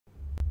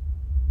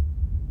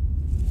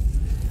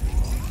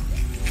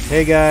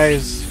Hey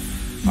guys,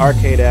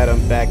 Arcade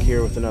Adam back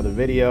here with another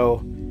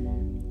video.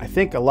 I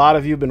think a lot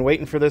of you have been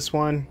waiting for this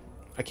one.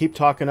 I keep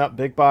talking up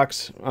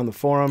BigBox on the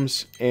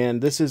forums,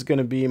 and this is going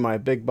to be my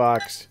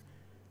BigBox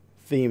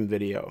theme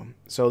video.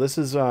 So this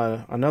is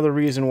another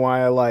reason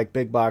why I like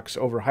BigBox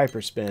over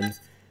Hyperspin,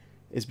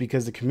 is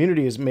because the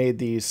community has made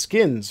these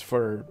skins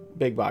for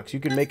BigBox.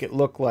 You can make it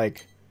look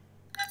like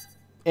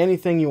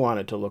anything you want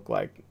it to look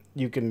like.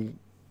 You can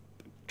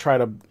try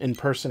to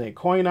impersonate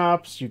coin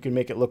ops. You can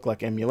make it look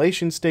like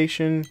Emulation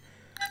Station.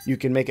 You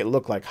can make it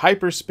look like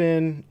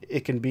Hyperspin.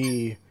 It can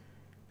be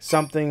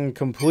something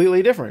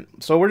completely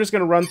different. So we're just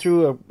going to run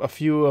through a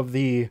few of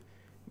the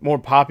more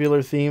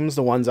popular themes,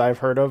 the ones I've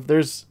heard of.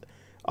 There's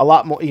a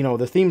lot more, you know,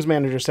 the themes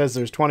manager says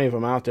there's 20 of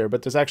them out there,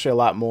 but there's actually a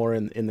lot more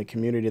in the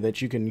community that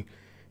you can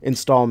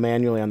install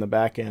manually on the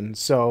back end.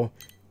 So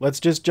let's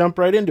just jump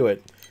right into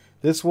it.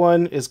 This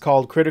one is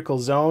called Critical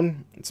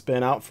Zone. It's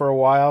been out for a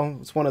while.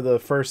 It's one of the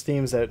first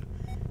themes that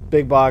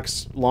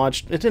BigBox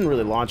launched. It didn't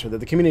really launch with it.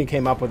 The community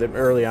came up with it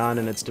early on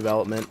in its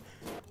development,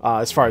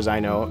 as far as I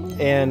know.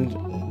 And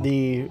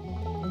the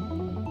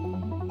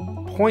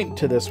point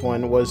to this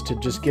one was to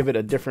just give it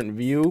a different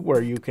view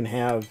where you can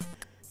have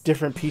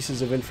different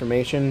pieces of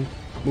information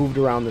moved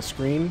around the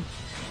screen.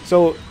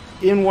 So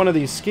in one of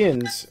these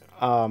skins,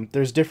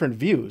 there's different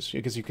views,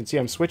 because you can see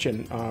I'm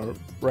switching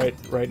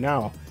right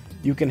now.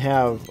 You can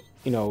have,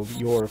 you know,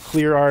 your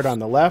clear art on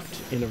the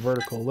left in a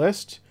vertical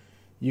list.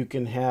 You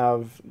can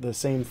have the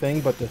same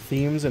thing, but the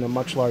themes in a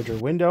much larger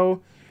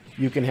window.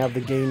 You can have the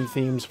game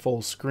themes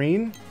full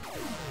screen.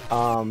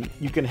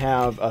 You can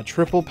have a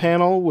triple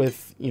panel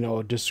with, you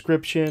know,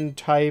 description,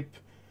 type,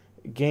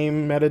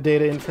 game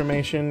metadata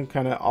information,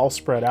 kind of all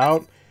spread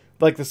out.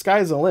 Like, the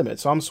sky's the limit.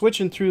 So I'm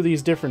switching through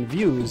these different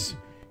views,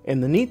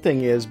 and the neat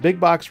thing is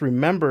BigBox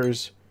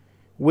remembers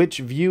which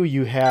view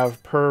you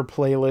have per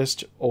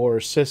playlist or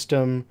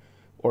system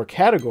or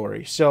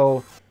category.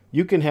 So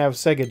you can have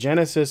Sega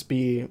Genesis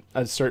be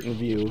a certain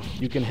view,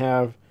 you can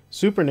have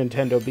Super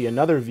Nintendo be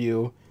another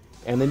view,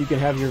 and then you can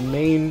have your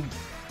main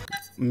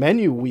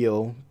menu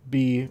wheel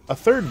be a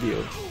third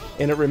view.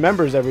 And it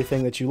remembers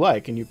everything that you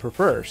like and you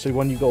prefer. So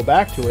when you go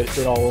back to it,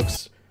 it all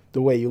looks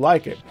the way you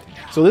like it.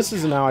 So this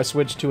is now I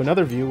switched to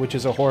another view, which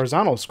is a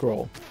horizontal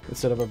scroll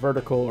instead of a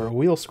vertical or a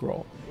wheel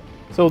scroll.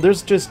 So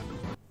there's just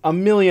a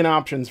million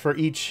options for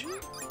each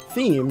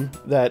theme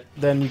that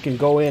then you can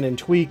go in and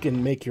tweak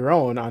and make your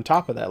own on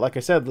top of that. Like I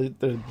said,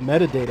 the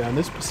metadata on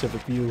this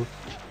specific view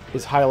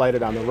is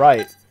highlighted on the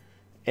right,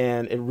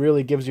 and it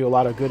really gives you a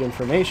lot of good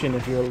information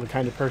if you're the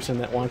kind of person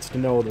that wants to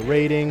know the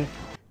rating,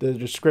 the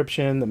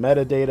description, the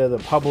metadata,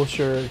 the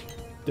publisher,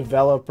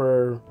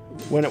 developer,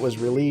 when it was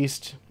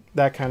released,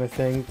 that kind of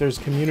thing. There's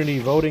community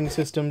voting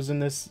systems in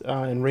this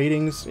and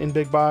ratings in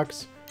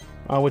BigBox,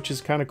 which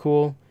is kind of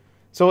cool.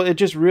 So it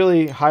just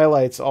really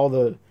highlights all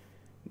the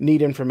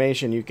neat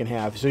information you can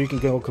have. So you can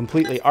go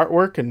completely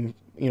artwork and,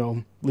 you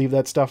know, leave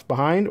that stuff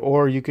behind,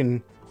 or you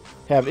can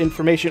have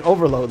information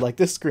overload like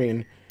this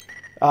screen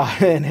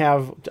and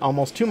have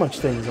almost too much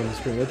things on the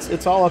screen.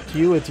 It's all up to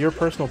you. It's your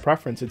personal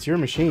preference. It's your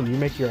machine. You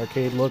make your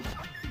arcade look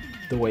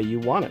the way you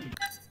want it.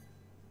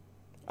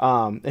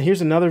 And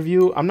here's another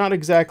view. I'm not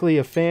exactly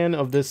a fan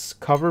of this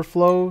cover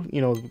flow,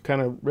 you know,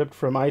 kind of ripped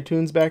from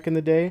iTunes back in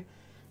the day.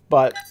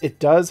 But it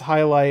does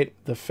highlight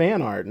the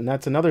fan art, and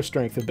that's another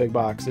strength of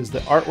BigBox, is the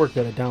artwork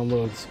that it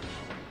downloads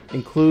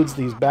includes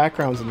these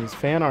backgrounds and these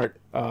fan art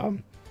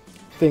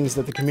things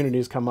that the community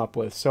has come up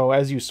with. So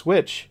as you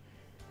switch,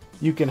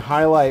 you can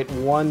highlight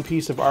one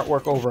piece of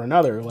artwork over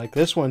another. Like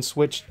this one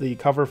switched the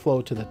cover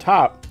flow to the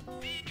top,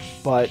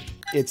 but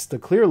it's the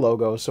clear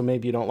logo, so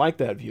maybe you don't like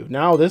that view.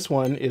 Now this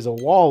one is a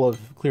wall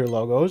of clear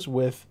logos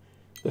with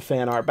the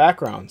fan art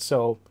background.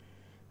 So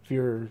if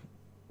you're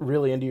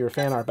really into your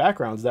fan art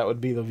backgrounds, that would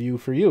be the view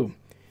for you.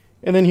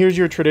 And then here's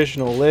your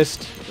traditional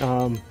list.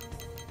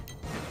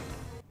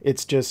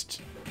 It's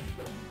just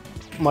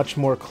much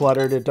more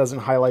cluttered. It doesn't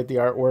highlight the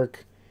artwork.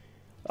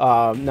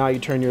 Now you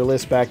turn your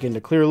list back into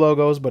clear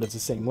logos, but it's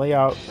the same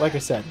layout. Like I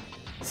said,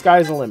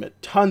 sky's the limit.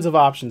 Tons of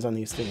options on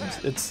these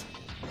themes. It's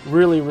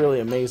really, really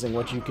amazing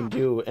what you can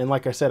do. And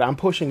like I said, I'm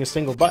pushing a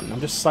single button.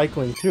 I'm just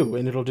cycling through,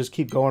 and it'll just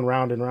keep going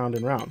round and round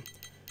and round.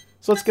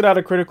 So let's get out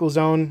of Critical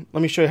Zone.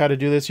 Let me show you how to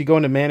do this. You go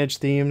into Manage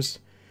Themes.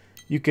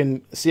 You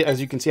can see, as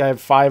you can see, I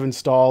have 5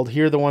 installed.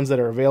 Here are the ones that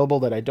are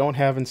available that I don't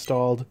have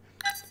installed.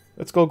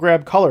 Let's go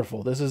grab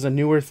Colorful. This is a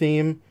newer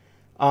theme.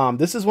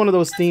 This is one of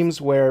those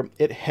themes where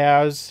it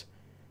has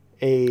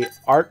a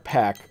art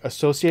pack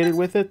associated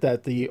with it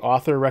that the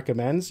author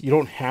recommends. You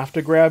don't have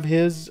to grab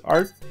his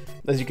art.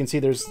 As you can see,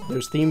 there's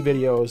theme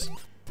videos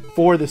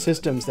for the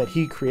systems that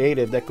he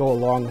created that go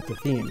along with the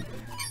theme.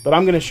 But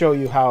I'm going to show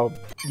you how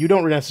you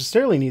don't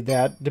necessarily need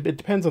that. It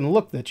depends on the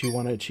look that you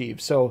want to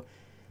achieve. So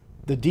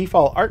the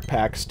default art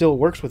pack still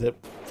works with it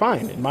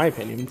fine, in my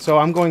opinion. So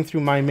I'm going through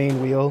my main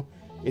wheel.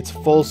 It's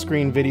full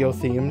screen video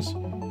themes.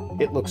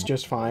 It looks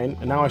just fine.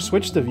 And now I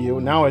switch the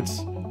view. Now it's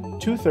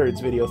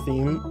 2/3 video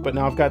theme, but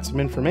now I've got some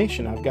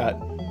information. I've got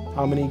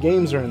how many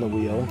games are in the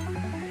wheel.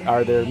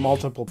 are there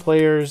multiple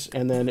players,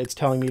 and then it's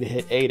telling me to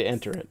hit A to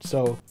enter it.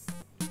 So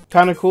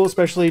kind of cool,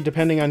 especially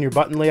depending on your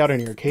button layout in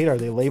your arcade. Are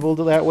they labeled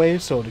that way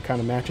so it kind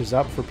of matches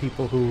up for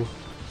people who,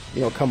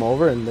 you know, come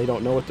over and they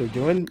don't know what they're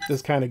doing?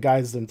 This kind of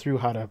guides them through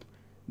how to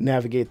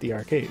navigate the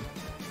arcade.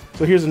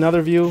 So here's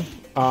another view.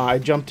 I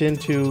jumped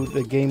into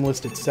the game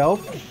list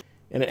itself,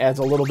 and it adds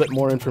a little bit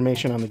more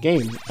information on the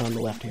game on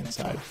the left-hand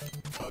side.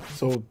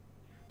 So,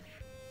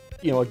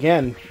 you know,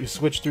 again, you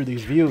switch through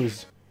these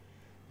views,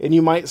 and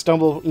you might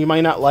stumble, you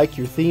might not like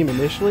your theme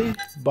initially,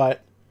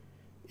 but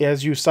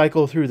as you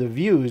cycle through the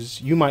views,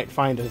 you might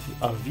find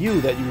a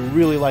view that you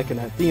really like in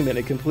that theme, and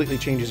it completely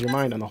changes your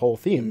mind on the whole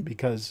theme,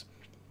 because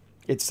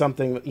it's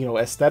something, you know,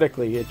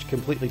 aesthetically, it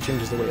completely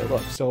changes the way it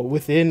looks. So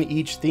within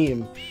each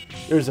theme,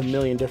 there's a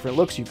million different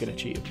looks you can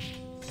achieve.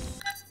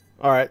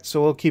 Alright,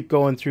 so we'll keep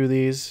going through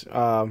these.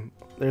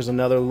 There's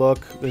another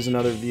look, there's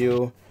another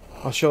view.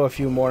 I'll show a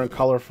few more in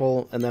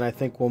colorful, and then I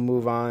think we'll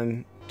move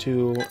on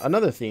to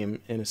another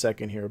theme in a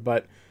second here.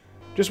 But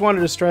just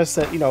wanted to stress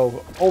that, you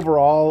know,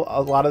 overall,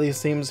 a lot of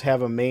these themes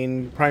have a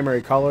main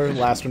primary color.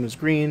 Last one was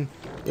green.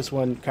 This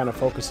one kind of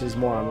focuses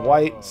more on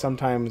white.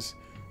 Sometimes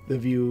the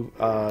view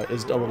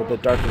is a little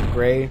bit darker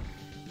gray.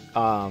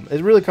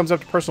 It really comes up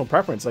to personal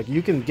preference. Like,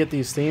 you can get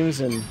these themes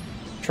and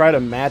try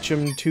to match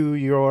them to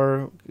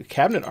your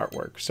cabinet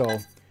artwork. So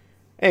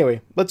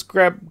anyway, let's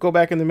go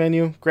back in the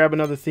menu, grab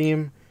another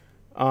theme.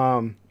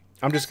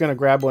 I'm just going to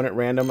grab one at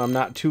random. I'm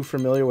not too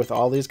familiar with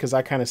all these because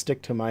I kind of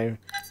stick to my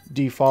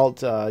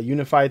default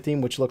unified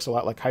theme, which looks a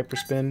lot like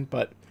Hyperspin.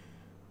 But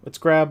let's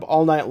grab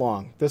All Night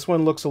Long. This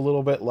one looks a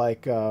little bit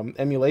like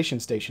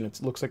Emulation Station.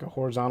 It looks like a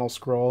horizontal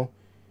scroll.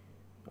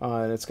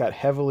 And it's got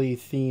heavily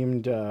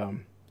themed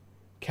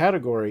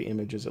category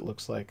images, it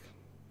looks like.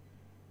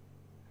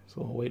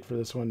 So we'll wait for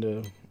this one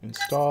to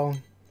install.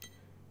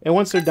 And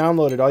once they're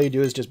downloaded, all you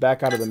do is just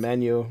back out of the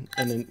menu,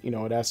 and then, you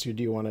know, it asks you,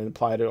 do you want to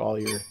apply to all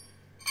your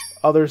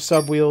other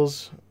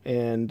subwheels?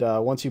 And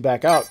once you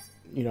back out,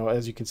 you know,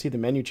 as you can see, the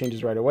menu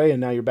changes right away,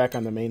 and now you're back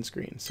on the main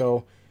screen.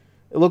 So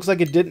it looks like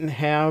it didn't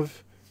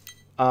have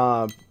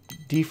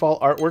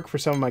default artwork for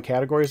some of my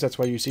categories. That's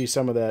why you see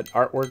some of that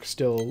artwork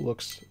still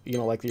looks, you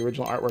know, like the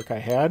original artwork I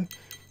had.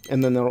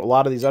 And then a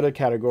lot of these other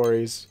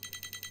categories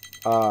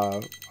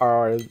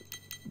are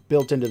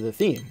built into the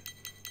theme.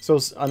 So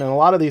on a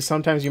lot of these,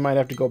 sometimes you might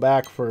have to go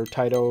back for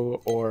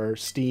Taito or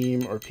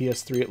Steam or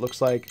PS3, it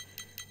looks like,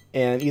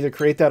 and either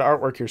create that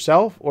artwork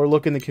yourself or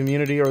look in the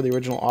community or the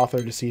original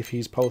author to see if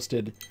he's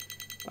posted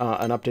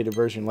an updated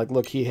version. Like,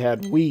 look, he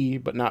had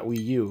Wii, but not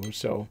Wii U.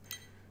 So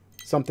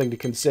something to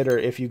consider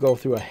if you go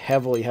through a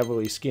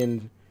heavily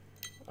skinned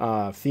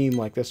theme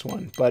like this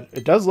one. But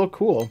it does look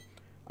cool.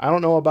 I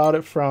don't know about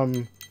it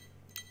from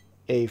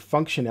a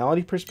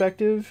functionality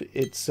perspective.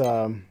 It's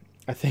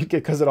I think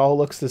because it all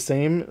looks the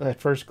same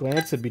at first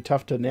glance, it'd be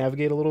tough to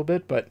navigate a little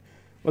bit. But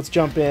let's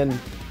jump in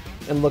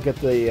and look at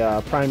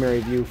the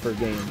primary view for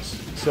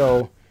games.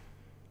 So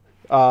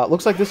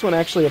looks like this one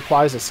actually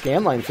applies a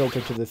scanline filter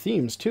to the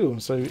themes too.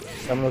 So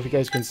I don't know if you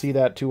guys can see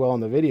that too well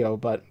in the video,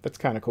 but that's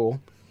kind of cool.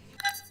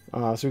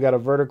 So we got a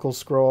vertical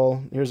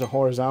scroll. Here's a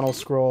horizontal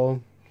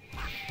scroll.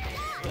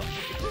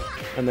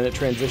 And then it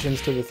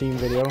transitions to the theme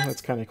video.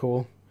 That's kind of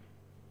cool.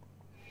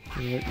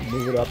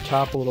 Move it up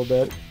top a little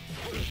bit.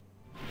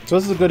 So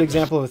this is a good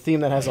example of a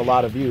theme that has a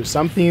lot of views.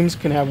 Some themes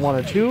can have 1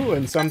 or 2,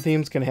 and some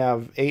themes can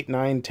have 8,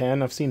 9,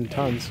 10. I've seen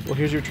tons. Well,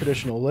 here's your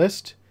traditional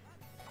list.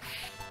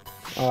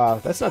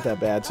 That's not that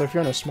bad. So if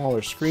you're on a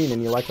smaller screen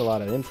and you like a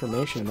lot of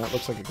information, that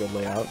looks like a good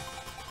layout.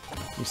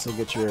 You still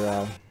get your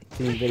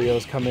theme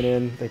videos coming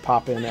in. They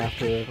pop in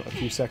after a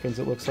few seconds,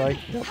 it looks like.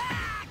 Yep.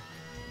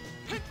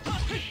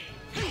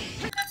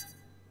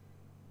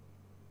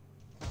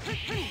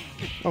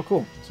 Oh,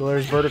 cool. So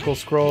there's vertical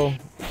scroll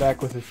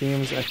back with the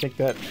themes. I think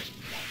that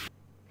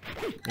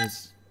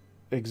has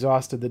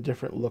exhausted the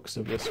different looks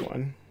of this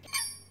one.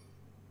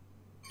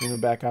 And we're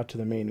back out to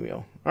the main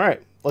wheel. All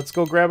right, let's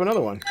go grab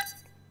another one.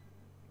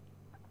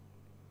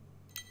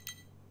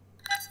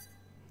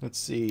 Let's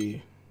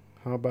see.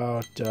 How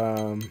about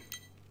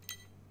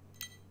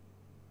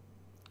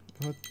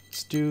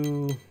let's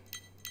do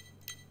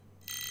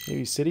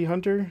maybe City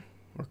Hunter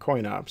or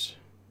Coin Ops.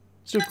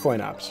 Let's do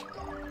Coin Ops.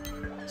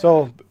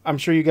 So I'm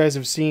sure you guys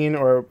have seen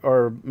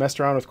or messed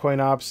around with Coin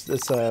Ops.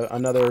 It's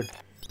another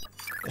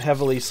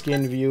heavily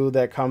skinned view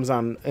that comes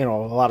on, you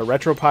know, a lot of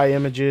RetroPie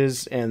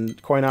images,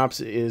 and Coin Ops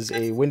is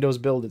a Windows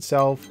build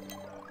itself,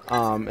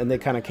 and they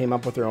kind of came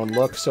up with their own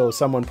look. So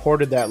someone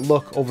ported that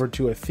look over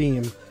to a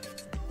theme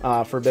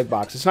for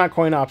BigBox. It's not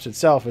Coin Ops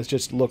itself; it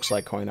just looks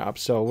like Coin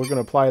Ops. So we're going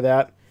to apply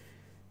that,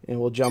 and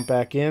we'll jump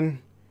back in,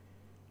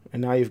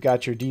 and now you've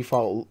got your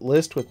default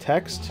list with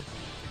text.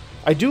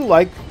 I do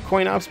like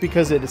Coin Ops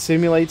because it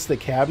simulates the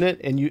cabinet,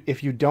 and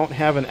if you don't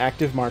have an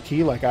active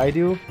marquee like I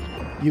do,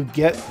 you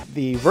get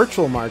the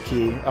virtual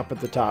marquee up at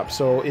the top.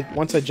 So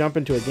once I jump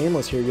into a game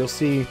list here, you'll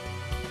see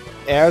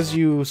as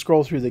you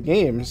scroll through the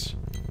games,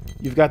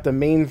 you've got the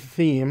main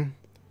theme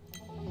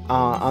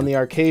on the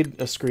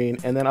arcade screen,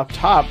 and then up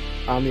top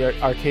on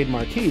the arcade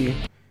marquee,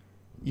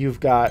 you've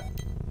got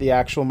the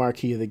actual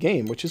marquee of the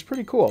game, which is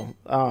pretty cool.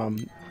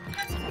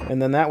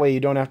 And then that way you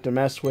don't have to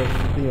mess with,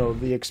 you know,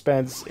 the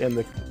expense and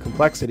the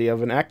complexity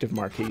of an active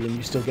marquee, and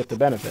you still get the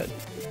benefit.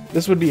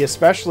 This would be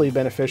especially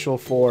beneficial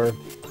for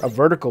a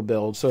vertical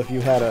build. So if you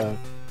had a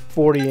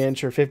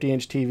 40-inch or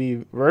 50-inch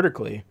TV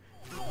vertically,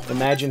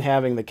 imagine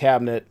having the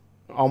cabinet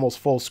almost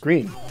full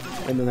screen.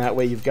 And then that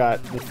way you've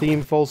got the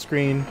theme full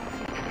screen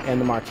and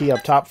the marquee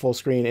up top full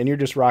screen, and you're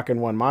just rocking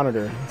one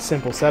monitor.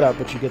 Simple setup,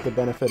 but you get the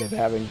benefit of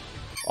having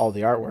all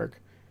the artwork.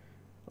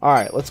 All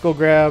right, let's go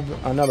grab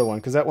another one,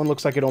 because that one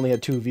looks like it only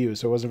had 2 views,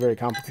 so it wasn't very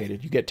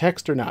complicated. You get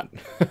text or not.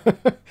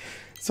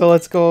 So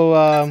let's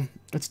go,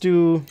 let's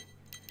do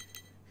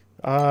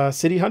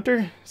City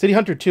Hunter? City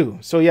Hunter 2.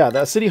 So yeah,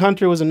 the City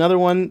Hunter was another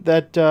one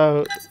that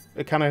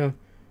kind of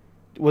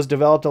was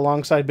developed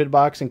alongside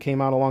BigBox and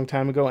came out a long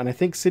time ago, and I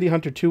think City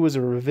Hunter 2 was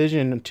a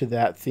revision to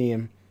that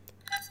theme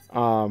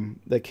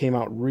that came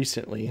out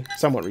recently,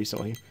 somewhat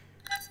recently.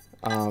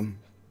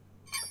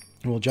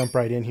 We'll jump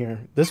right in here.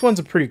 This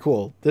one's pretty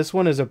cool. This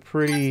one is a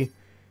pretty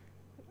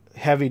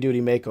heavy-duty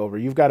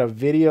makeover. You've got a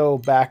video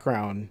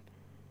background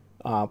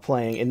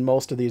playing in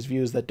most of these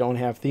views that don't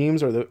have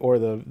themes, or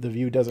the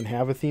view doesn't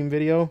have a theme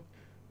video,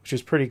 which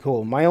is pretty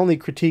cool. My only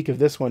critique of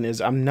this one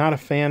is I'm not a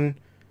fan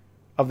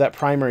of that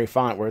primary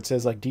font where it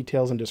says like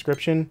details and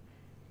description.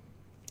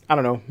 I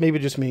don't know, maybe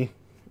just me.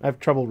 I have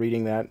trouble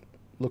reading that.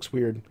 Looks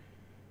weird.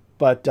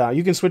 But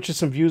you can switch to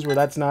some views where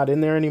that's not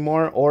in there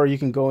anymore, or you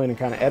can go in and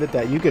kind of edit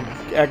that. You could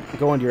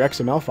go into your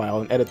XML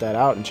file and edit that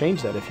out and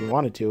change that if you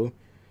wanted to.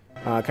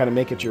 Kind of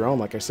make it your own.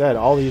 Like I said,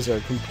 all these are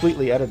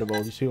completely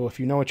editable. So if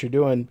you know what you're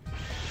doing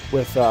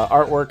with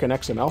artwork and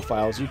XML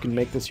files, you can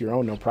make this your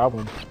own, no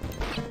problem.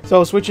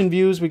 So switching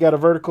views, we got a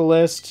vertical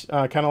list,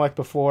 kind of like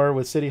before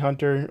with City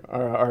Hunter,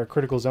 or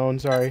Critical Zone,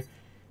 sorry.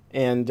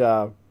 And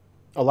a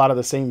lot of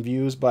the same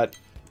views, but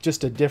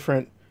just a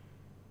different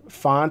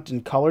font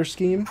and color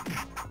scheme,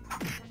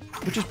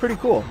 which is pretty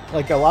cool.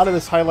 Like a lot of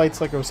this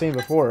highlights, like I was saying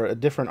before, a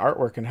different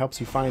artwork and helps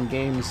you find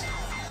games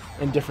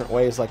in different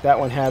ways. Like that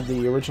one had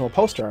the original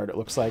poster art, it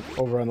looks like,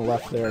 over on the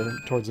left there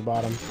towards the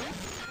bottom.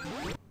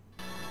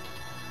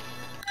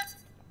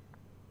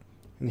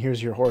 And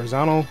here's your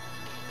horizontal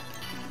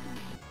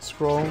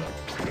scroll.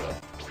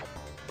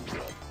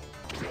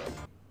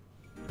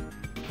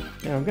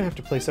 Yeah, I'm gonna have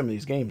to play some of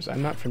these games.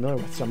 I'm not familiar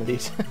with some of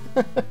these.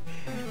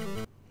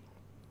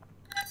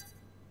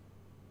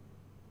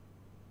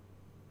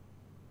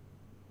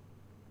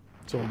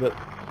 So a bit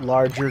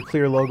larger,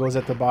 clear logos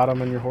at the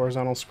bottom on your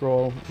horizontal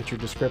scroll. Get your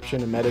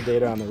description and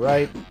metadata on the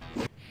right.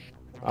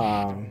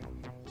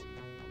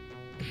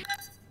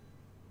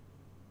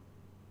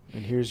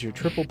 And here's your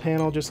triple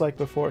panel, just like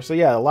before. So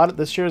yeah,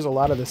 this shares a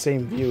lot of the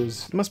same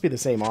views. It must be the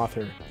same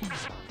author,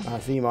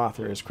 theme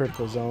author as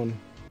Critical Zone.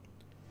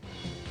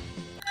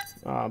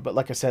 But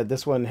like I said,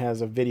 this one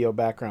has a video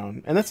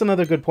background, and that's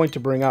another good point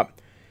to bring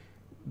up.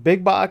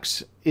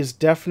 BigBox is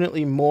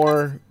definitely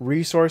more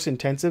resource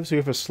intensive, so if you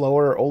have a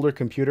slower or older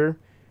computer,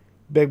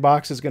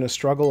 BigBox is going to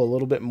struggle a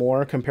little bit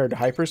more compared to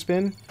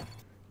Hyperspin,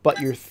 but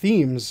your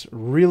themes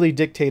really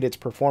dictate its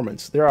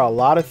performance. There are a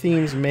lot of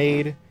themes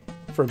made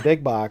for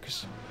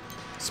BigBox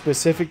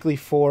specifically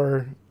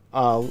for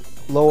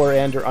lower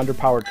end or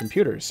underpowered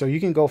computers, so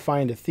you can go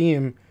find a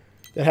theme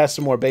that has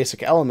some more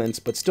basic elements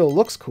but still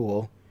looks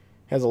cool,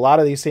 has a lot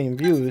of these same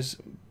views,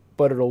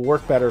 but it'll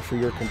work better for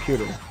your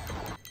computer.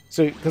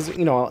 So, because,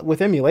 you know,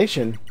 with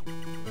emulation,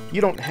 you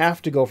don't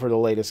have to go for the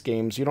latest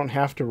games. You don't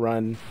have to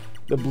run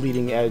the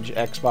bleeding edge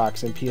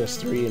Xbox and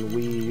PS3 and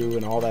Wii U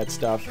and all that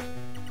stuff.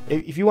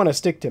 If you want to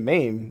stick to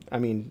MAME, I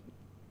mean,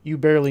 you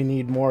barely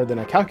need more than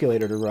a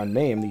calculator to run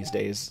MAME these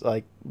days.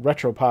 Like,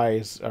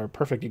 RetroPies are a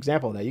perfect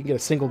example of that. You can get a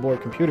single board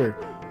computer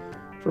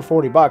for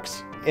 40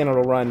 bucks and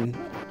it'll run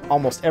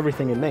almost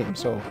everything in MAME.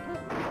 So,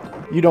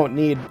 you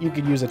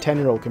could use a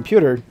 10-year-old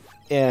computer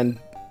and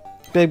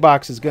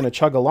BigBox is going to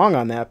chug along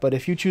on that, but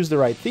if you choose the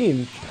right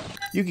theme,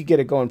 you could get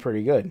it going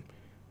pretty good.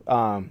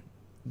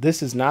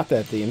 This is not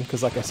that theme,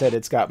 because like I said,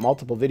 it's got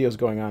multiple videos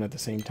going on at the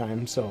same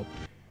time, so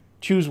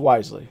choose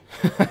wisely,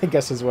 I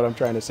guess is what I'm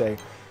trying to say.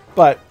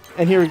 But,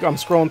 and here I'm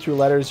scrolling through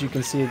letters, you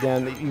can see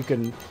again that you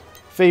can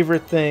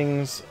favorite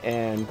things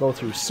and go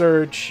through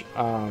search.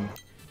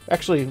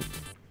 Actually,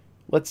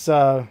 let's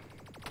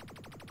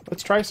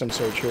try some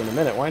search here in a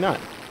minute, why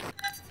not?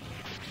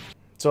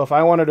 So if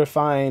I wanted to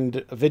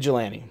find a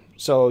Vigilante,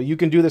 so you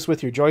can do this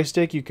with your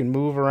joystick. You can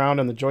move around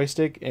on the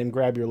joystick and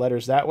grab your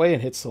letters that way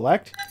and hit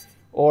select.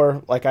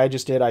 Or, like I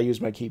just did, I use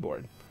my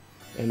keyboard.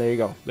 And there you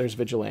go. There's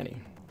Vigilante.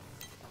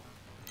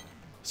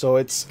 So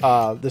it's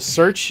the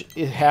search,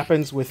 it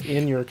happens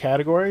within your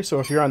category. So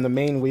if you're on the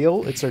main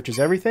wheel, it searches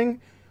everything.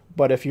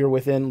 But if you're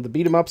within the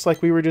beat-em-ups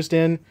like we were just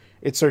in,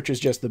 it searches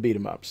just the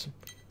beat-em-ups.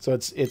 So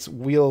it's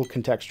wheel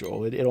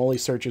contextual. It only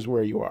searches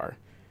where you are.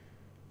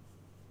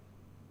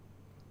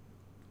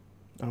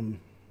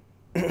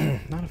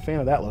 Not a fan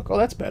of that look. Oh,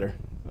 that's better.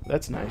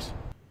 That's nice.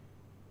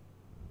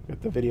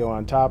 Got the video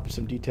on top,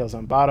 some details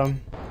on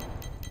bottom.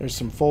 There's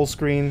some full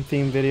screen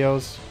theme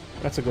videos.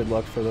 That's a good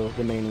look for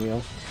the main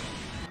wheel.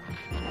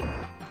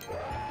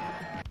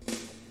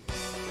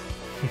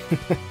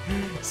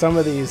 Some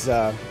of these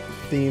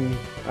theme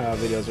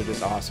videos are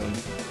just awesome.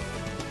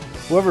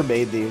 Whoever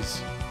made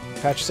these,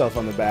 pat yourself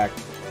on the back.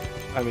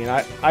 I mean,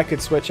 I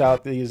could switch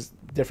out these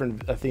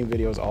different theme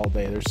videos all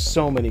day. There's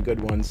so many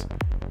good ones.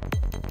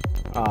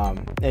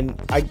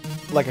 And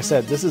like I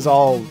said, this is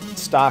all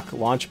stock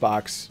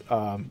Launchbox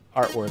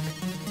artwork.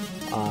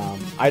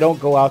 I don't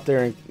go out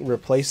there and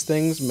replace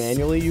things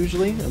manually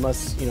usually,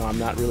 unless, you know, I'm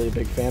not really a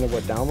big fan of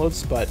what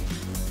downloads, but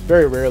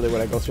very rarely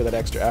would I go through that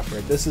extra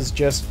effort. This is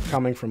just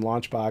coming from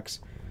Launchbox.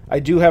 I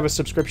do have a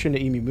subscription to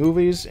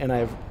EmuMovies, and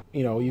I've,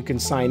 you know, you can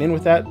sign in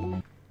with that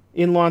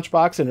in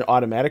Launchbox and it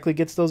automatically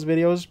gets those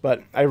videos,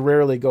 but I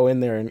rarely go in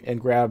there and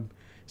grab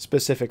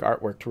specific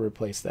artwork to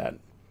replace that.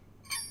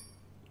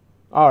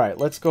 Alright,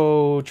 let's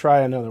go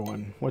try another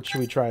one. What should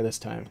we try this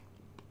time?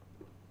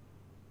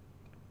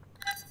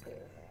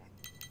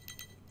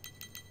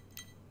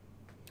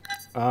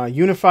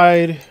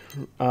 Unified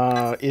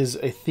is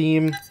a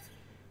theme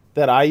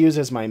that I use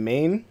as my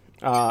main.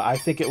 I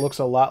think it looks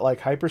a lot like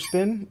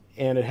Hyperspin,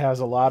 and it has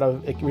a lot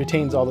of, it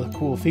retains all the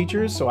cool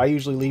features, so I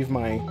usually leave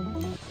my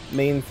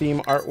main theme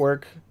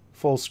artwork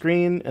full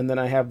screen, and then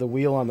I have the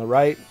wheel on the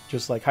right,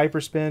 just like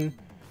Hyperspin.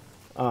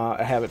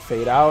 I have it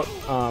fade out,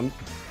 and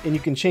you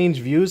can change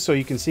views, so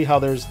you can see how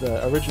there's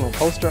the original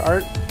poster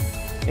art,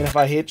 and if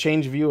I hit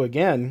change view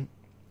again,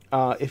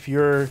 if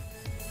you're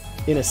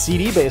in a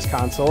CD-based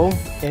console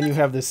and you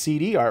have the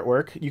CD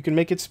artwork, you can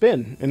make it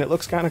spin, and it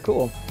looks kind of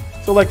cool.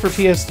 So like for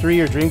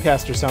PS3 or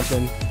Dreamcast or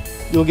something,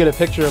 you'll get a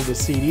picture of the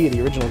CD,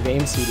 the original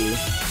game CD,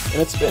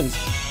 and it spins.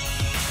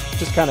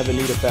 Just kind of a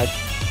neat effect.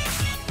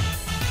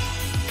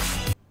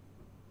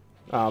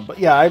 But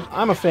yeah,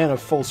 I'm a fan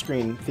of full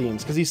screen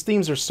themes, because these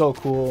themes are so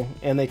cool,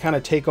 and they kind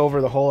of take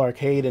over the whole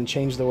arcade and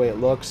change the way it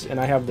looks.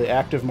 And I have the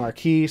Active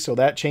Marquee, so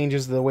that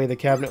changes the way the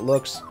cabinet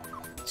looks.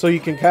 So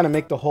you can kind of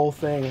make the whole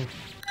thing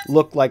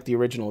look like the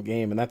original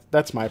game, and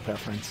that's my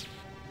preference.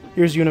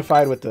 Here's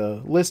Unified with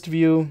the list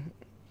view,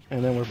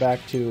 and then we're back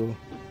to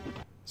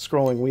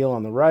scrolling wheel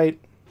on the right.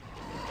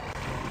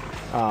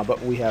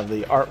 But we have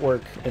the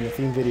artwork and the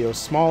theme video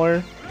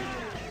smaller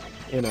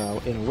in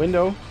a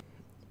window.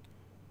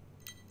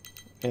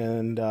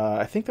 And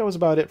I think that was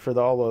about it for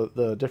all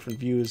the different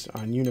views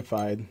on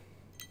Unified.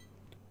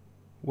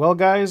 Well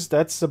guys,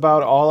 that's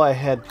about all I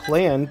had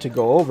planned to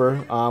go over.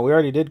 We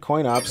already did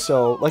coin ops,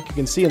 so like you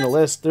can see in the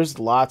list, there's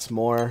lots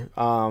more.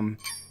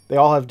 They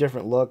all have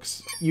different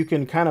looks. You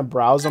can kind of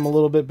browse them a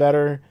little bit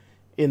better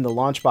in the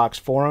Launchbox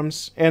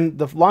Forums. And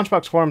the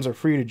Launchbox Forums are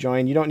free to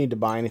join. You don't need to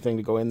buy anything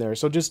to go in there.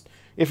 So just,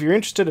 if you're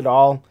interested at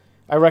all,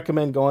 I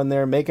recommend going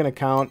there, make an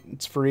account.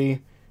 It's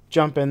free.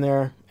 Jump in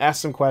there,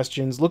 ask some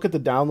questions. Look at the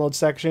download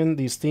section.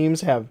 These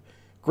themes have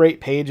great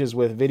pages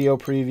with video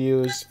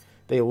previews.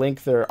 They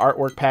link their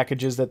artwork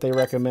packages that they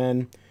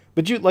recommend.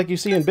 But like you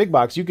see in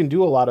BigBox, you can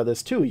do a lot of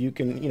this too. You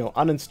can, you know,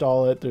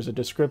 uninstall it. There's a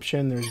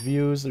description, there's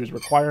views, there's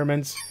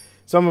requirements.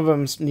 Some of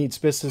them need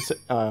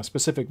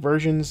specific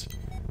versions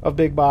of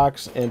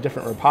BigBox and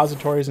different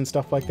repositories and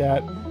stuff like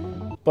that.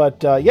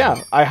 But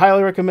yeah, I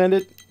highly recommend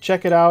it.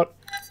 Check it out.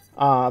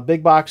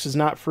 BigBox is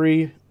not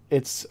free.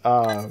 It's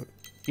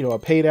you know, a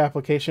paid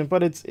application,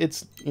 but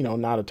it's you know,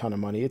 not a ton of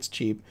money. It's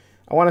cheap.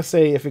 I want to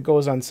say if it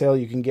goes on sale,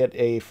 you can get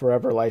a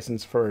forever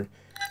license for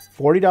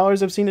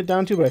 $40. I've seen it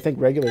down to, but I think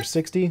regular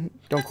 $60.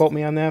 Don't quote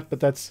me on that, but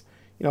that's,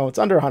 you know, it's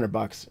under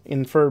 $100.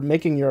 And for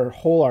making your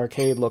whole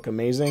arcade look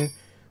amazing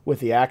with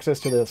the access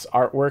to this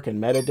artwork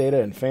and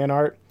metadata and fan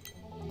art,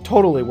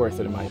 totally worth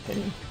it in my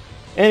opinion.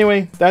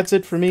 Anyway, that's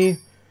it for me.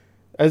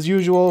 As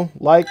usual,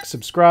 like,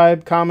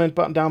 subscribe, comment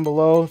button down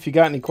below. If you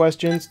got any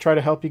questions, try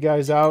to help you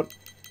guys out.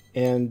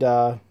 And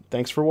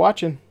thanks for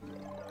watching.